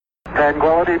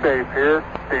Tranquility Base here.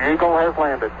 The Eagle has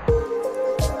landed.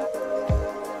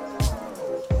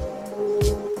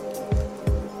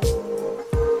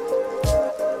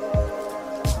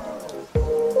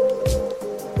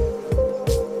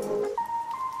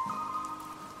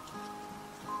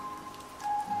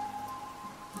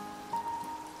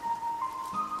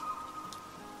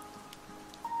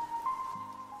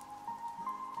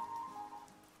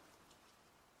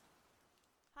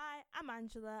 Hi, I'm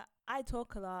Angela. I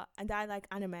talk a lot and I like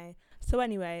anime. So,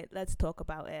 anyway, let's talk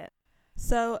about it.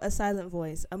 So, A Silent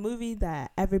Voice, a movie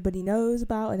that everybody knows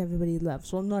about and everybody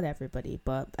loves. Well, not everybody,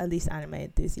 but at least anime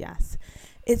enthusiasts.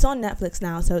 It's on Netflix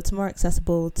now, so it's more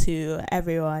accessible to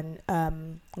everyone,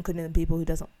 including the people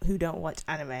who don't watch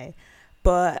anime.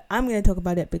 But I'm going to talk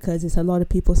about it because it's a lot of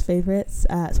people's favorites.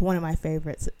 It's one of my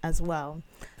favorites as well.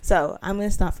 So I'm going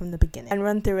to start from the beginning and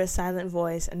run through A Silent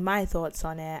Voice and my thoughts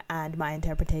on it and my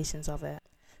interpretations of it.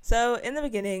 So in the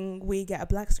beginning, we get a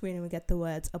black screen and we get the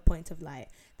words "a point of light."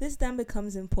 This then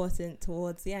becomes important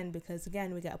towards the end because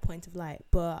again, we get a point of light.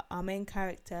 But our main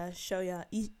character, Shoya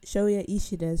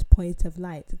Ishida's point of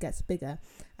light gets bigger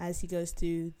as he goes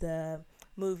through the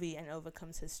movie and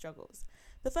overcomes his struggles.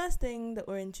 The first thing that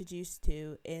we're introduced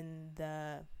to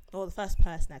the first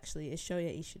person actually is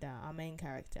Shoya Ishida, our main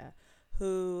character,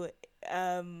 who,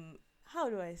 how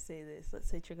do I say this? Let's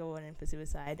say trigger warning for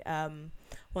suicide,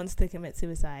 wants to commit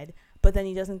suicide, but then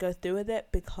he doesn't go through with it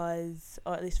because,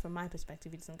 or at least from my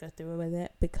perspective, he doesn't go through with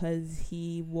it because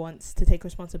he wants to take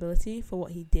responsibility for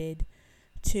what he did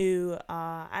to,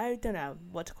 I don't know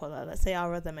what to call her. Let's say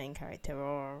our other main character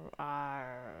or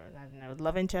our, I don't know,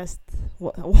 love interest.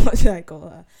 What should I call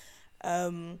her?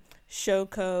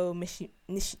 Shoko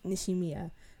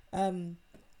Nishimiya.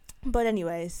 But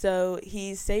anyway, so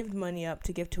he's saved money up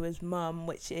to give to his mum,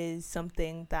 which is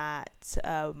something that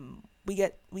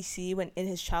we see when in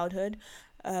his childhood,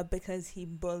 because he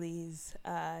bullies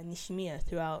Nishimiya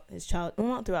throughout his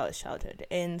not throughout his childhood,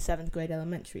 in 7th grade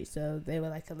elementary. So they were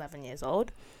like 11 years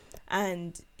old,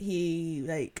 and he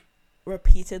like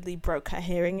repeatedly broke her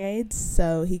hearing aids.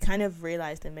 So he kind of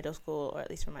realized in middle school, or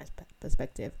at least from my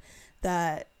perspective,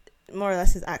 that more or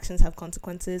less his actions have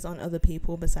consequences on other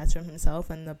people besides from himself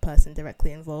and the person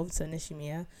directly involved, so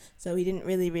Nishimiya. So he didn't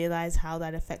really realize how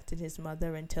that affected his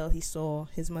mother until he saw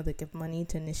his mother give money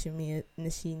to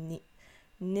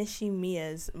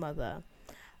Nishimiya's mother.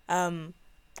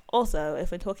 Also,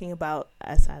 if we're talking about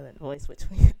A Silent Voice, which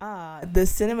we are, the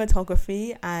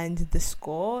cinematography and the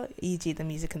score, e.g. the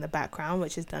music in the background,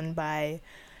 which is done by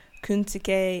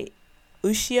Kunsuke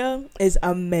Ushio, is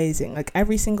amazing. Like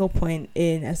every single point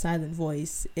in A Silent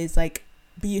Voice is like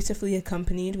beautifully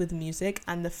accompanied with music,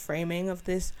 and the framing of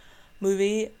this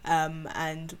movie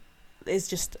and it's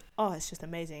just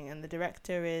amazing. And the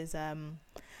director is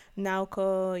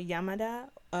Naoko Yamada,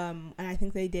 and I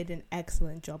think they did an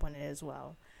excellent job on it as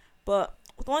well. But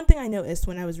one thing I noticed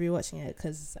when I was rewatching it,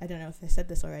 because I don't know if I said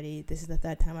this already, this is the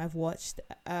third time I've rewatched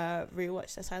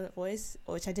A Silent Voice,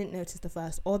 which I didn't notice the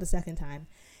first or the second time,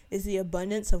 is the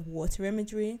abundance of water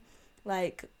imagery.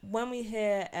 Like when we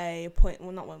hear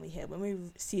when we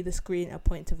see the screen a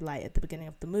point of light at the beginning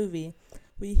of the movie,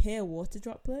 we hear water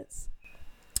droplets,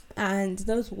 and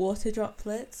those water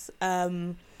droplets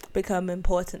become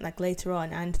important like later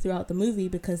on and throughout the movie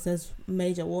because there's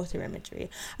major water imagery.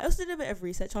 I also did a bit of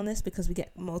research on this because we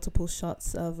get multiple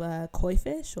shots of koi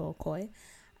fish or koi,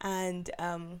 and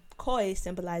koi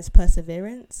symbolize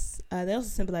perseverance. They also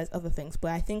symbolize other things,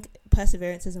 but I think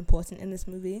perseverance is important in this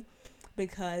movie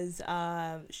because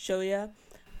Shoya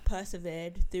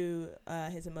persevered through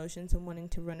his emotions and wanting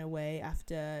to run away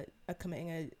after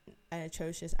committing an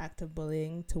atrocious act of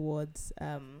bullying towards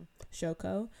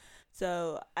Shoko.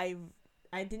 So I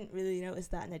didn't really notice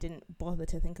that, and I didn't bother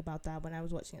to think about that when I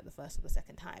was watching it the first or the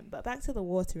second time. But back to the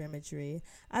water imagery,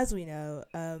 as we know,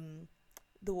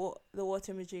 the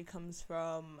water imagery comes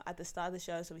from at the start of the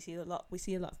show. So we see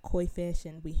a lot of koi fish,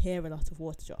 and we hear a lot of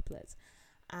water droplets.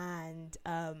 And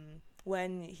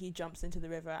when he jumps into the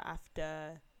river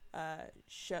after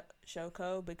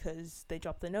Shoko, because they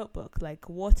drop the notebook, like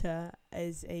water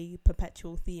is a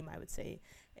perpetual theme, I would say,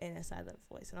 in A Silent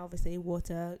Voice. And obviously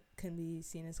water can be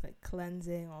seen as like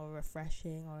cleansing or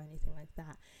refreshing or anything like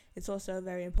that. It's also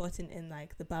very important in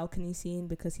like the balcony scene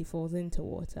because he falls into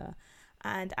water.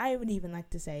 And I would even like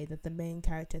to say that the main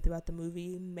character throughout the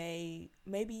movie may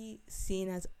be seen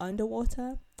as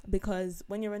underwater, because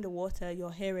when you're underwater,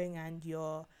 your hearing and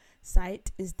your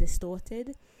sight is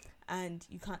distorted, and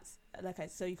you can't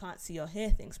see or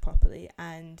hear things properly.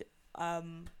 And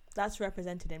that's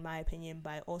represented, in my opinion,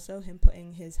 by also him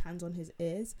putting his hands on his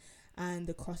ears and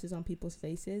the crosses on people's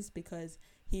faces, because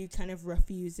he kind of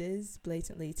refuses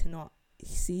blatantly to not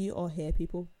see or hear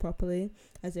people properly,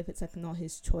 as if it's like not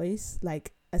his choice,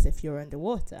 like as if you're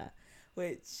underwater,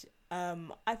 which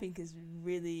I think it's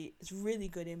really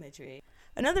good imagery.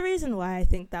 Another reason why I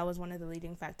think that was one of the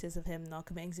leading factors of him not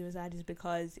committing suicide is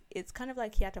because it's kind of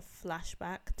like he had a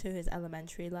flashback to his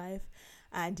elementary life,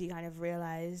 and he kind of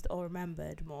realized or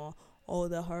remembered more all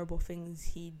the horrible things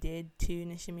he did to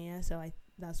Nishimiya. So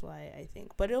that's why I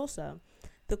think. But also,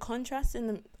 the contrast in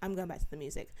the... I'm going back to the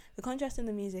music. The contrast in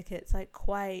the music, it's like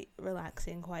quite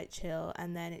relaxing, quite chill,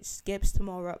 and then it skips to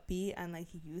more upbeat and like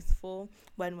youthful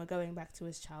when we're going back to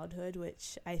his childhood,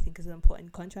 which I think is an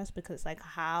important contrast, because it's like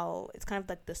how... It's kind of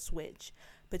like the switch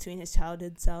between his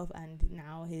childhood self and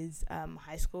now his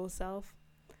high school self.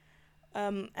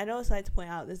 I'd also like to point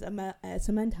out it's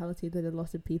a mentality that a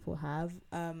lot of people have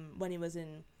when he was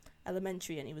in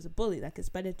elementary and he was a bully. Like, it's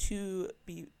better to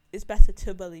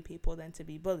bully people than to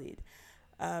be bullied,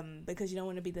 because you don't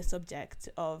want to be the subject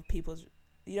of people's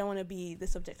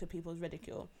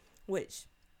ridicule, which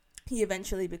he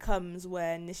eventually becomes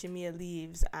when Nishimiya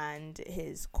leaves and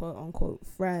his quote-unquote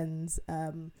friends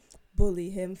bully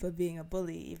him for being a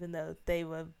bully, even though they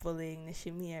were bullying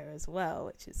Nishimiya as well,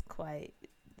 which is quite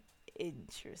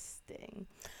interesting.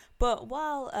 But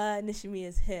while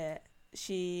Nishimiya's here,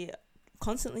 she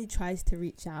constantly tries to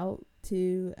reach out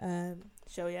to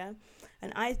Shoya,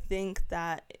 and I think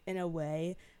that in a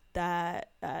way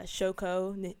that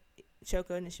Shoko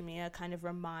Nishimiya kind of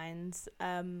reminds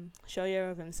Shoya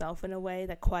of himself in a way.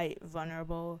 They're quite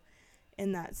vulnerable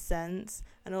in that sense,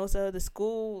 and also the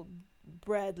school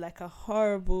bred like a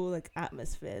horrible like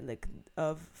atmosphere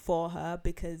for her,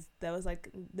 because there was like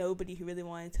nobody who really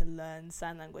wanted to learn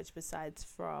sign language besides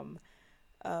from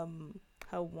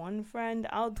her one friend.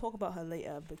 I'll talk about her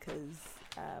later because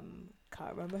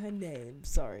can't remember her name,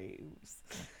 sorry.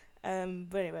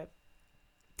 But anyway,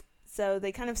 so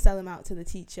they kind of sell him out to the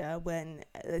teacher when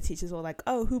the teacher's all like,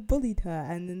 oh, who bullied her?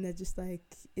 And then they're just like,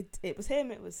 it was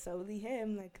him, it was solely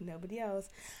him, like nobody else.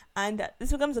 And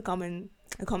this becomes a common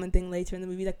thing later in the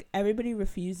movie. Like, everybody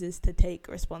refuses to take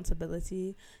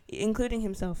responsibility, including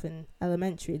himself in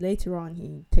elementary. Later on,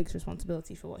 he takes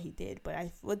responsibility for what he did, but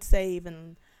I would say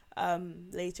even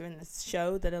later in the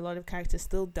show that a lot of characters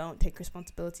still don't take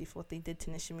responsibility for what they did to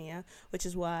Nishimiya, which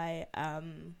is why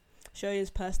Shoya's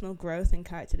personal growth and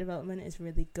character development is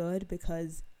really good,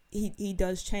 because he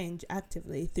does change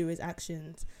actively through his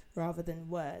actions rather than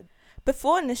words.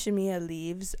 Before Nishimiya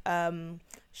leaves,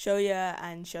 Shoya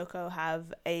and Shoko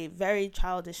have a very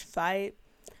childish fight,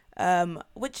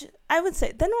 which I would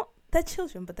say they're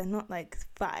children, but they're not like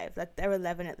 5, like they're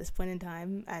 11 at this point in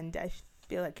time, and I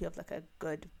feel like you have like a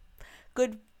good,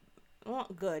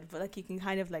 not good, but like you can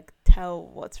kind of like tell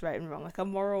what's right and wrong, like a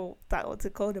moral, what's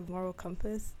it called, a moral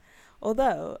compass.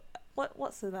 Although,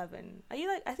 what's 11? Are you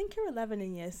like, I think you're 11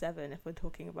 in year 7 if we're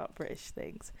talking about British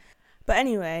things. But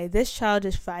anyway, this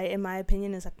childish fight, in my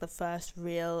opinion, is like the first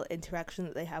real interaction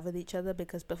that they have with each other,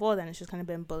 because before then it's just kind of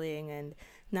been bullying and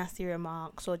nasty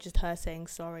remarks, or just her saying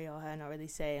sorry, or her not really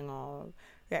saying or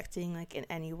reacting like in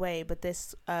any way. But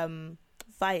this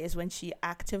fight is when she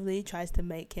actively tries to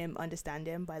make him understand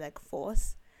him by like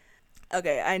force.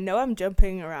 Okay, I know I'm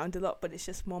jumping around a lot, but it's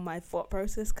just more my thought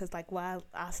process, because like while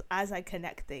as I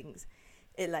connect things,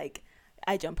 it like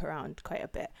I jump around quite a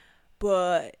bit,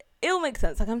 but it'll make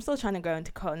sense. Like, I'm still trying to go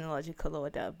into chronological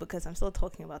order because I'm still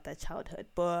talking about their childhood.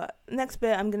 But next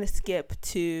bit, I'm gonna skip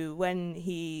to when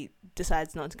he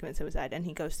decides not to commit suicide and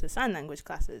he goes to sign language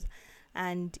classes,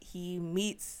 and he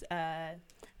meets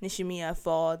Nishimiya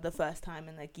for the first time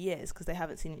in like years, because they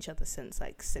haven't seen each other since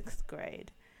like 6th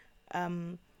grade.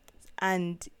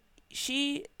 And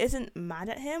she isn't mad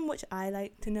at him, which I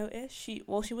like to notice. She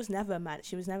was never mad.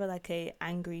 She was never like a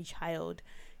angry child.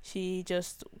 She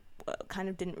just kind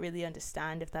of didn't really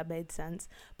understand, if that made sense.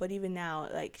 But even now,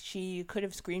 like, she could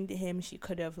have screamed at him. She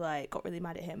could have like got really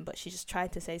mad at him, but she just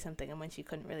tried to say something, and when she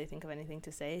couldn't really think of anything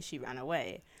to say, she ran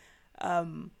away.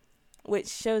 Which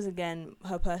shows again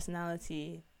her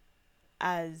personality,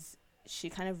 as she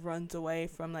kind of runs away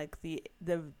from like the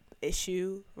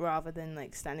issue rather than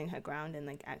like standing her ground and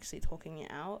like actually talking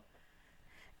it out.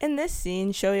 In this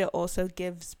scene, Shoya also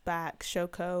gives back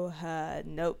Shoko her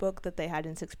notebook that they had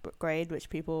in 6th grade, which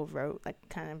people wrote like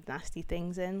kind of nasty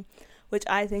things in, which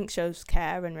I think shows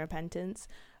care and repentance,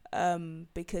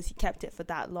 because he kept it for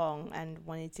that long and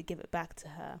wanted to give it back to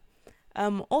her.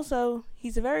 Also,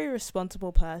 he's a very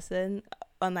responsible person,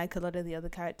 unlike a lot of the other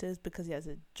characters, because he has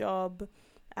a job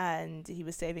and he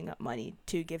was saving up money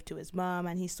to give to his mom,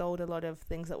 and he sold a lot of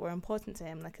things that were important to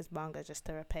him, like his manga, just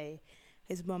to repay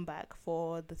his mum back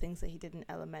for the things that he did in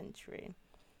elementary.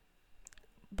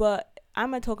 But I'm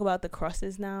going to talk about the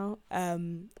crosses now.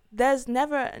 There's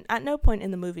never, at no point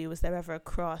in the movie was there ever a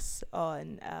cross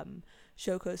on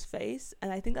Shoko's face.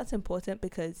 And I think that's important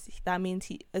because that means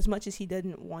he, as much as he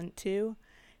didn't want to,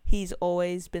 he's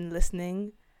always been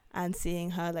listening and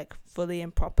seeing her like fully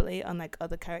and properly, unlike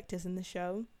other characters in the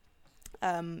show.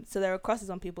 So there are crosses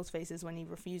on people's faces when he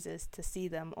refuses to see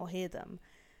them or hear them,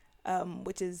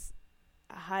 which is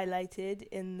highlighted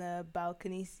in the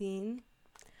balcony scene.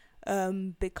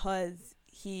 Because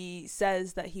he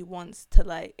says that he wants to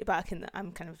like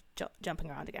I'm kind of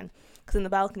jumping around again, because in the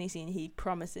balcony scene he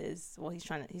promises, well, he's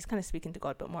kind of speaking to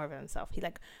God, but more of himself. He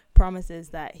like promises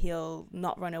that he'll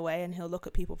not run away and he'll look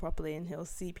at people properly and he'll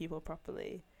see people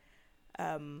properly.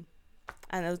 And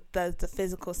there's the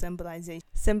physical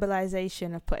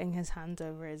symbolization of putting his hands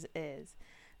over his ears.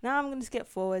 Now I'm going to skip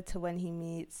forward to when he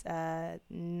meets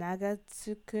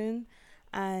Nagatsu-kun,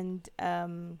 and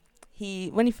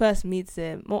when he first meets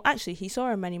him, well, actually, he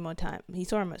saw him many more times. He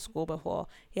saw him at school before.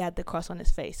 He had the cross on his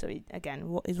face, so he,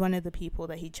 again, is one of the people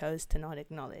that he chose to not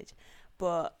acknowledge.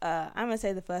 But I'm going to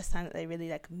say the first time that they really,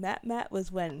 like, met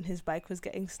was when his bike was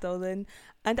getting stolen.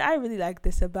 And I really like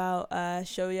this about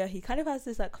Shoya. He kind of has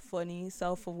this, like, funny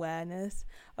self-awareness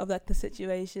of, like, the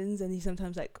situations, and he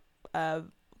sometimes, like,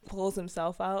 pulls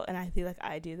himself out, and I feel like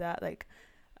I do that, like,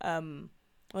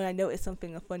 when I notice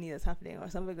something funny that's happening or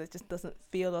something that just doesn't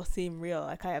feel or seem real,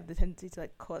 like I have the tendency to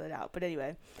like call it out. But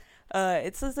anyway,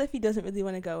 it's as if he doesn't really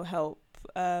want to go help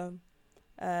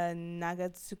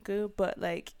Nagatsuku, but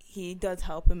like he does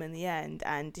help him in the end,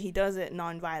 and he does it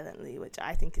non-violently, which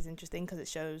I think is interesting because it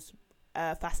shows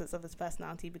facets of his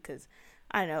personality. Because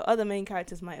I don't know, other main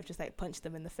characters might have just like punched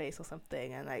them in the face or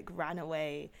something and like ran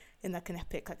away in like an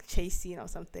epic like chase scene or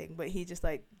something, but he just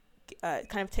like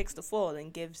kind of takes the fall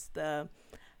and gives the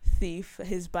thief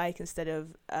his bike instead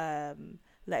of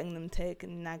letting them take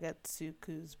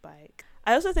Nagatsuku's bike.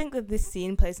 I also think that this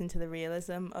scene plays into the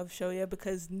realism of Shoya,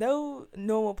 because no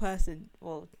normal person,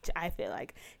 well, I feel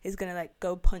like, is gonna like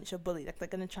go punch a bully. Like they're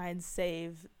gonna try and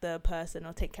save the person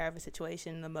or take care of a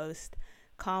situation in the most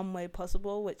calm way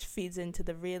possible, which feeds into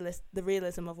the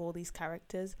realism of all these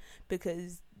characters,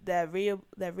 because they're real,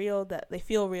 that they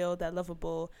feel real, they're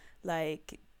lovable.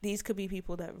 Like these could be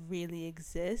people that really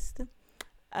exist.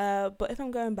 But if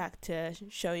I'm going back to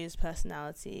Shoya's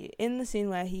personality, in the scene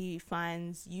where he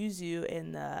finds Yuzu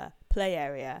in the play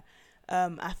area,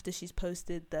 after she's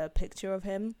posted the picture of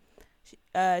him,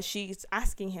 she's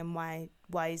asking him why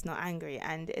he's not angry,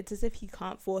 and it's as if he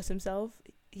can't force himself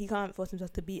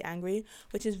to be angry,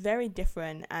 which is very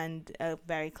different and a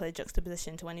very clear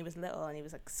juxtaposition to when he was little and he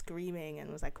was like screaming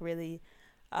and was like really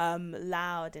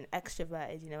loud and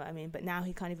extroverted, you know what I mean? But now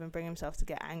he can't even bring himself to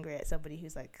get angry at somebody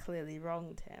who's like clearly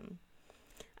wronged him.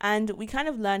 And we kind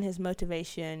of learn his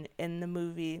motivation in the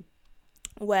movie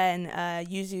when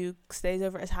Yuzu stays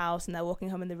over at his house and they're walking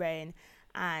home in the rain,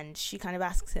 and she kind of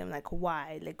asks him like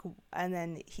why, like, and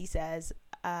then he says,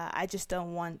 I just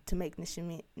don't want to make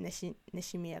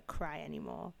Nishimiya cry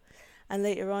anymore. And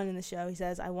later on in the show, he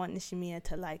says, I want Nishimiya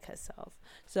to like herself.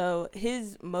 So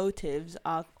his motives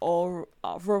are all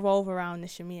revolve around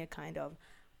Nishimiya, kind of.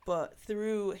 But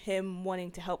through him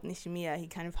wanting to help Nishimiya, he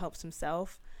kind of helps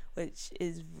himself, which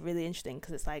is really interesting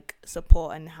because it's like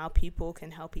support and how people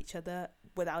can help each other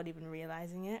without even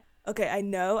realizing it. Okay, I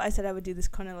know I said I would do this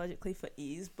chronologically for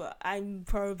ease, but I'm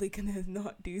probably going to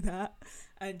not do that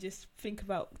and just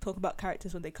talk about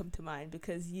characters when they come to mind,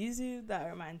 because Yuzu, that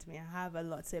reminds me, I have a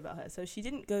lot to say about her. So she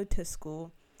didn't go to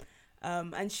school,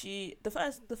 and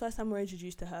the first time we're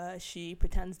introduced to her, she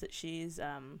pretends that she's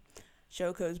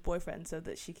Shoko's boyfriend so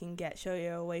that she can get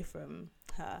Shoya away from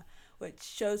her, which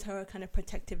shows her a kind of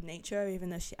protective nature. Even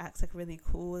though she acts like really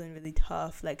cool and really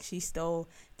tough, like she still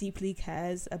deeply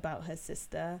cares about her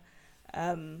sister.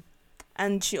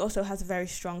 And she also has a very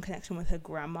strong connection with her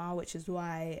grandma, which is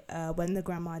why when the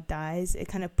grandma dies, it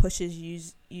kind of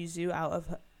pushes Yuzu out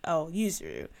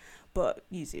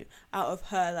of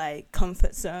her like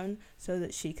comfort zone, so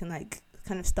that she can like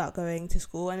kind of start going to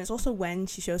school. And it's also when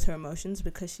she shows her emotions,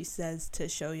 because she says to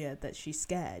Shoya that she's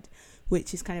scared,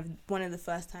 which is kind of one of the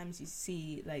first times you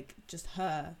see like just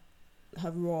her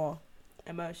raw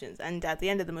emotions. And at the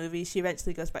end of the movie, she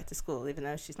eventually goes back to school, even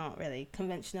though she's not really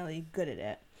conventionally good at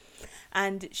it.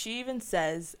 And she even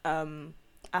says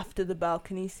after the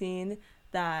balcony scene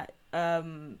that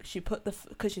she put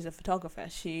because she's a photographer,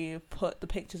 she put the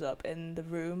pictures up in the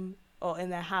room or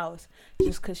in their house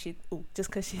just because she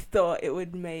thought it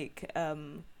would make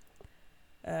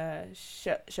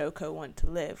Shoko want to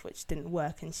live, which didn't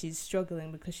work, and she's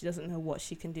struggling because she doesn't know what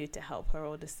she can do to help her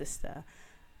older sister.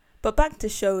 But back to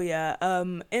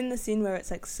Shoya, in the scene where it's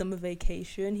like summer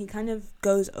vacation, he kind of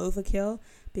goes overkill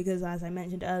because, as I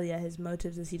mentioned earlier, his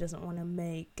motives is he doesn't want to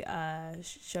make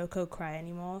Shoko cry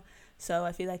anymore. So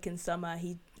I feel like in summer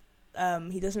he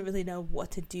doesn't really know what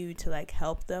to do to like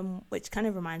help them, which kind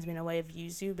of reminds me in a way of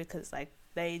Yuzu, because like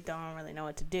they don't really know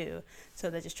what to do, so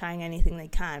they're just trying anything they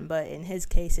can. But in his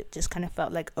case, it just kind of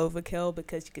felt like overkill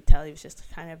because you could tell he was just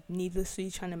kind of needlessly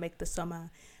trying to make the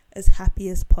summer as happy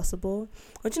as possible,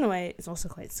 which in a way is also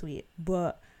quite sweet.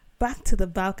 But back to the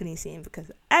balcony scene,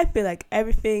 because I feel like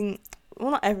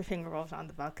not everything revolves around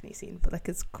the balcony scene, but like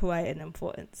it's quite an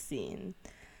important scene.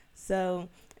 So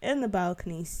in the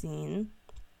balcony scene,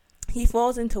 he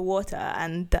falls into water,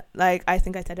 and like I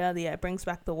think I said earlier, it brings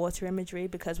back the water imagery,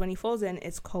 because when he falls in,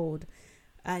 it's cold,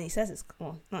 and he thinks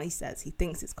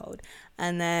it's cold,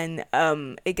 and then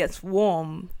it gets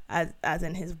warm as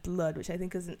in his blood, which I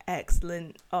think is an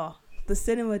excellent the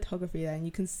cinematography there, and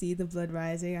you can see the blood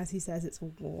rising as he says it's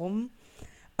warm.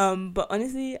 But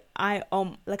honestly, I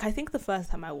think the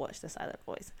first time I watched The Silent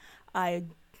Voice, I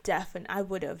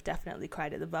would have definitely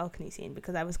cried at the balcony scene,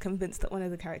 because I was convinced that one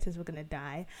of the characters were going to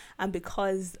die, and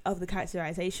because of the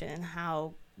characterization and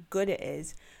how good it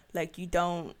is, like you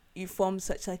form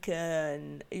such a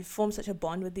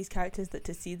bond with these characters that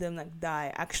to see them like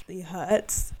die actually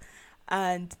hurts.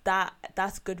 And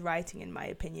that's good writing, in my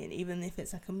opinion, even if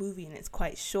it's like a movie and it's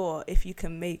quite short. If you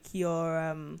can make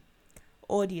your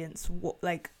audience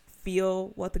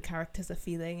feel what the characters are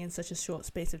feeling in such a short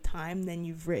space of time, then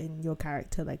you've written your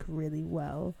character like really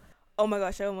well. Oh my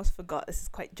gosh, I almost forgot, this is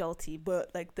quite jolty,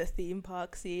 but like the theme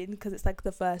park scene, because it's like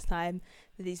the first time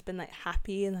that he's been like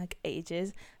happy in like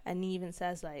ages, and he even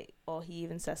says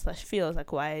feels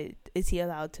like, why is he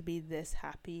allowed to be this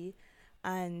happy?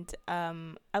 And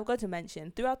I've got to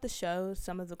mention, throughout the show,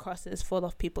 some of the crosses fall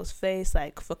off people's face.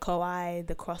 Like for Kawai,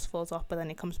 the cross falls off but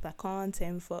then it comes back on.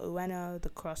 Same for Ueno, the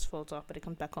cross falls off but it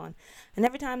comes back on. And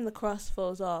every time the cross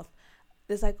falls off,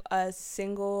 there's like a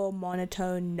single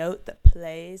monotone note that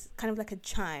plays, kind of like a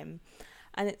chime,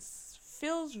 and it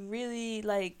feels really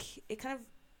like it kind of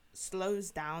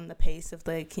slows down the pace of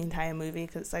the entire movie,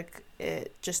 because like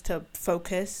it just to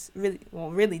focus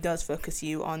really does focus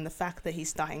you on the fact that he's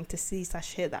starting to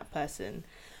see/hear that person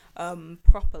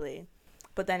properly.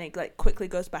 But then it like quickly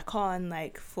goes back on,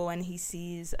 like for when he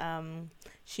sees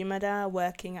Shimada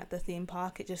working at the theme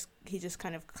park, he just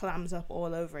kind of clams up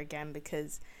all over again,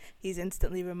 because he's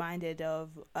instantly reminded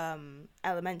of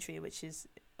Elementary, which is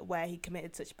where he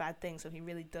committed such bad things, so he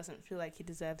really doesn't feel like he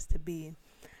deserves to be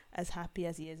as happy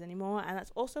as he is anymore. And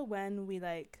that's also when we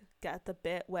like get the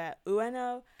bit where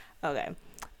Ueno,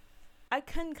 I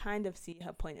can kind of see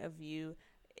her point of view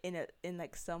in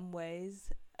like some ways,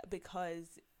 because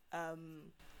I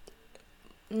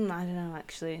don't know,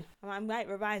 actually. I might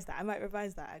revise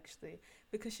that actually,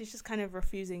 because she's just kind of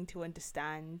refusing to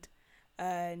understand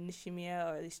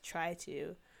Nishimiya, or at least try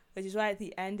to, which is why at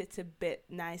the end it's a bit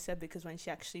nicer, because when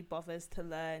she actually bothers to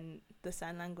learn the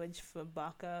sign language for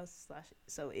Baka /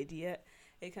 so idiot,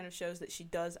 it kind of shows that she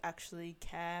does actually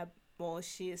care, or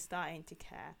she is starting to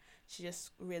care. She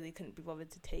just really couldn't be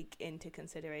bothered to take into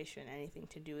consideration anything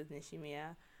to do with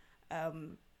Nishimiya,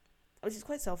 which is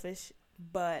quite selfish,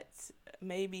 but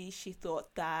maybe she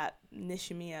thought that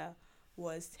Nishimiya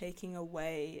was taking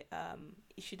away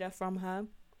Ishida from her.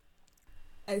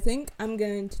 I think I'm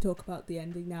going to talk about the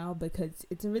ending now, because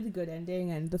it's a really good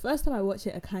ending, and the first time I watched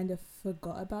it I kind of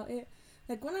forgot about it.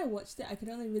 Like when I watched it, I could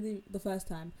only really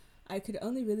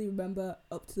remember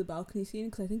up to the balcony scene,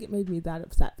 because I think it made me that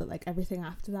upset that like everything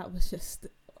after that was just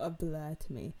a blur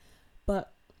to me.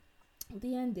 But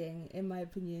the ending, in my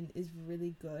opinion, is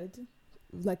really good.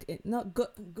 Like, it not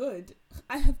good.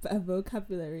 I have better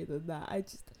vocabulary than that. I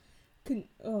just couldn't.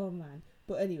 Oh man.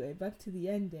 But anyway, back to the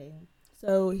ending.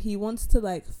 So he wants to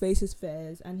like face his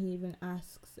fears, and he even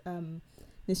asks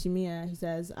Nishimiya. He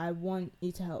says, "I want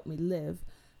you to help me live."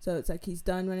 So it's like he's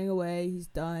done running away. He's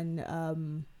done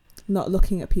not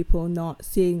looking at people, not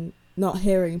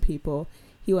hearing people.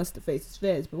 He wants to face his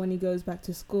fears. But when he goes back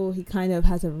to school, he kind of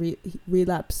has a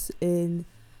relapse in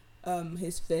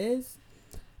his fears.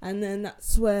 And then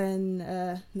that's when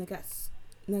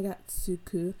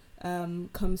Nagatsuku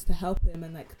comes to help him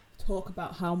and like talk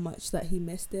about how much that he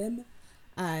missed him,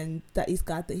 and that he's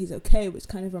glad that he's okay, which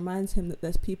kind of reminds him that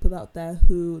there's people out there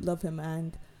who love him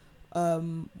and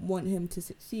want him to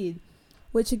succeed,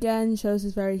 which again shows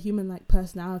his very human-like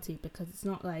personality, because it's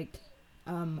not like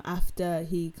after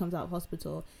he comes out of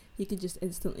hospital he could just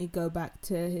instantly go back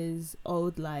to his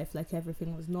old life like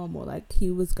everything was normal. Like he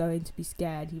was going to be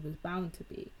scared, he was bound to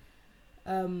be.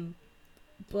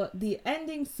 But the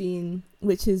ending scene,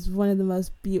 which is one of the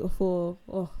most beautiful,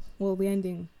 well, the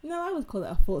ending, no, I would call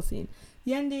it a full scene.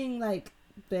 The ending, like,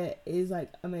 bit is,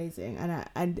 like, amazing.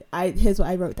 And I here's what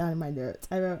I wrote down in my notes.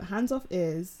 I wrote, hands off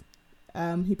ears.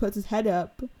 He puts his head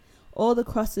up. All the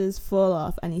crosses fall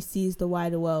off and he sees the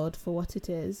wider world for what it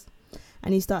is.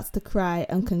 And he starts to cry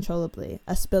uncontrollably,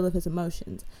 a spill of his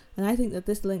emotions. And I think that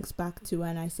this links back to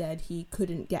when I said he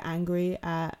couldn't get angry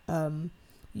at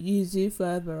Yuzu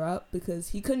further up, because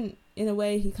he couldn't, in a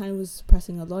way, he kind of was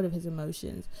suppressing a lot of his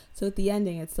emotions. So at the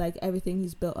ending, it's like everything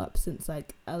he's built up since,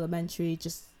 like, elementary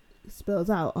just spills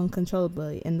out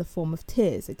uncontrollably in the form of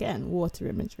tears. Again, water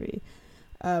imagery.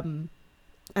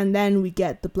 And then we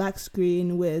get the black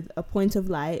screen with a point of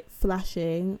light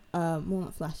flashing,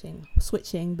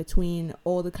 switching between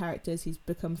all the characters he's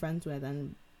become friends with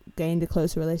and gained a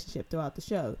closer relationship throughout the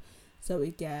show. So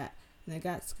we get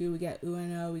Nagatsuki, we get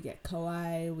Ueno, we get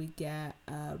Kawai, we get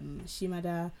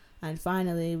Shimada, and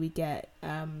finally we get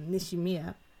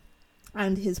Nishimiya.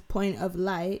 And his point of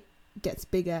light gets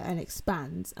bigger and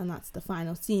expands, and that's the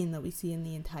final scene that we see in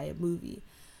the entire movie.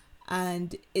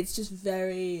 And it's just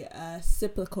very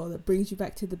cyclical. It brings you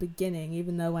back to the beginning,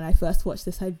 even though when I first watched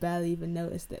this, I barely even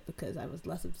noticed it because I was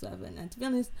less observant. And to be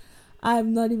honest,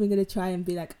 I'm not even going to try and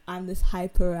be like, I'm this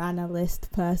hyper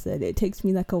analyst person. It takes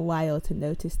me like a while to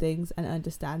notice things and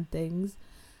understand things.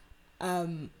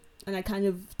 And I kind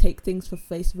of take things for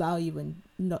face value and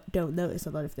don't notice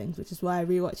a lot of things, which is why I'm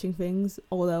rewatching things,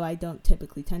 although I don't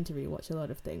typically tend to rewatch a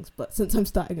lot of things. But since I'm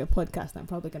starting a podcast, I'm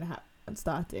probably going to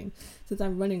since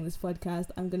I'm running this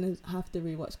podcast, I'm going to have to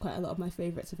rewatch quite a lot of my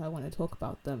favorites if I want to talk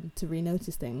about them, to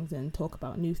re-notice things and talk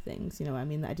about new things, you know what I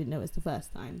mean, that I didn't notice the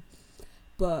first time.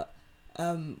 But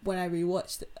when I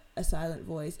rewatched A Silent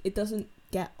Voice, it doesn't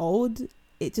get old,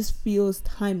 it just feels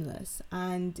timeless.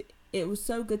 And it was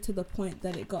so good to the point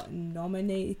that it got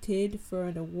nominated for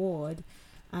an award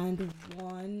and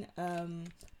won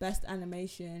Best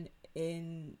Animation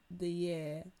in the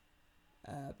year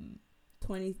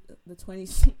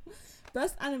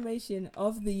Best Animation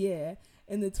of the Year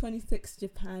in the 26th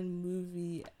Japan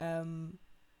Movie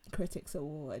Critics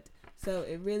Award. So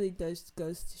it really goes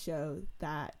to show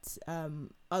that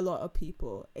a lot of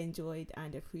people enjoyed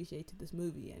and appreciated this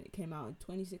movie, and it came out in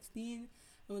 2016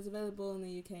 and was available in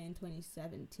the UK in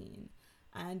 2017.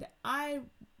 And I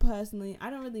personally, I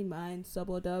don't really mind sub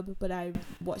or dub, but I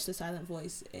watched The Silent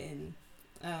Voice in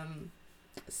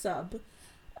sub.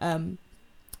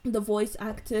 The voice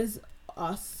actors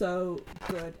are so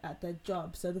good at their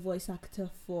job. So the voice actor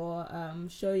for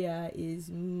Shoya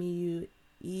is Miyu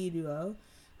Iruo,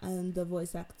 and the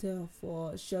voice actor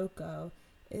for Shoko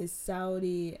is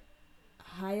Saori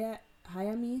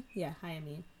Hayami. Yeah,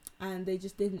 Hayami. And they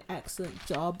just did an excellent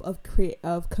job of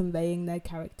conveying their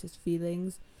characters'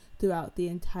 feelings throughout the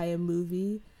entire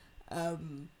movie.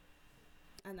 And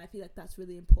I feel like that's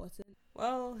really important.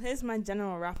 Well, here's my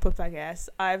general wrap-up, I guess.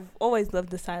 I've always loved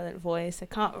The Silent Voice. I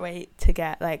can't wait to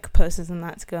get, like, posters and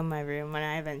that to go in my room when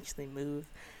I eventually move.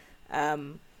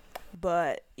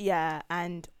 But, yeah,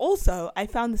 and also, I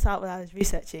found this out when I was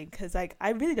researching, because, like,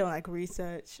 I really don't, like,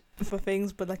 research for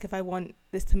things, but, like, if I want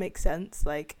this to make sense,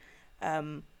 like,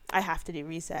 I have to do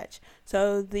research.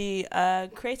 So, the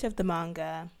creator of the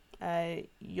manga,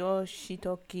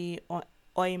 Yoshitoki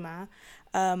Oima,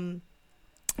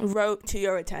 wrote To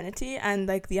Your Eternity, and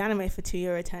like the anime for To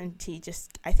Your Eternity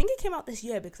I think it came out this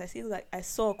year, because I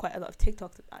saw quite a lot of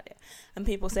TikToks about it and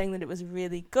people saying that it was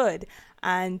really good.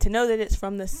 And to know that it's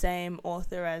from the same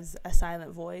author as A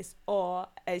Silent Voice, or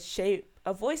A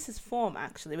Voice's Form,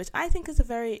 actually, which I think is a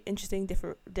very interesting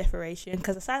differentiation,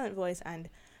 because A Silent Voice and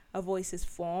A Voice's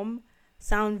Form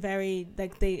sound very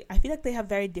like I feel like they have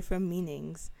very different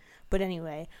meanings. But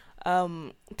anyway,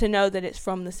 to know that it's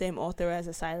from the same author as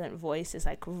A Silent Voice is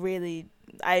like really,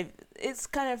 it's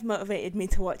kind of motivated me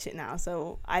to watch it now.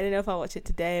 So I don't know if I'll watch it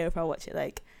today or if I'll watch it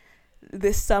like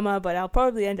this summer, but I'll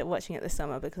probably end up watching it this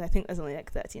summer, because I think there's only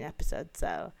like 13 episodes.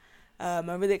 So I'm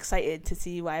really excited to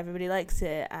see why everybody likes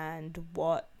it and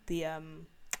what the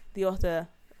author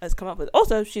has come up with.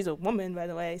 Also, she's a woman, by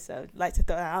the way, so I'd like to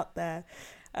throw that out there.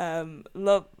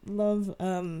 Love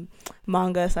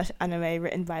manga / anime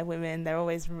written by women. They're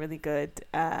always really good,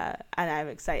 and I'm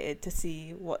excited to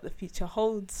see what the future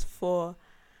holds for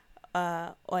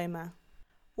Oima.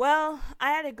 Well,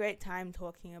 I had a great time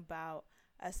talking about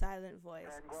A Silent Voice.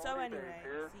 So anyway,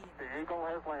 the Eagle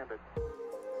has landed.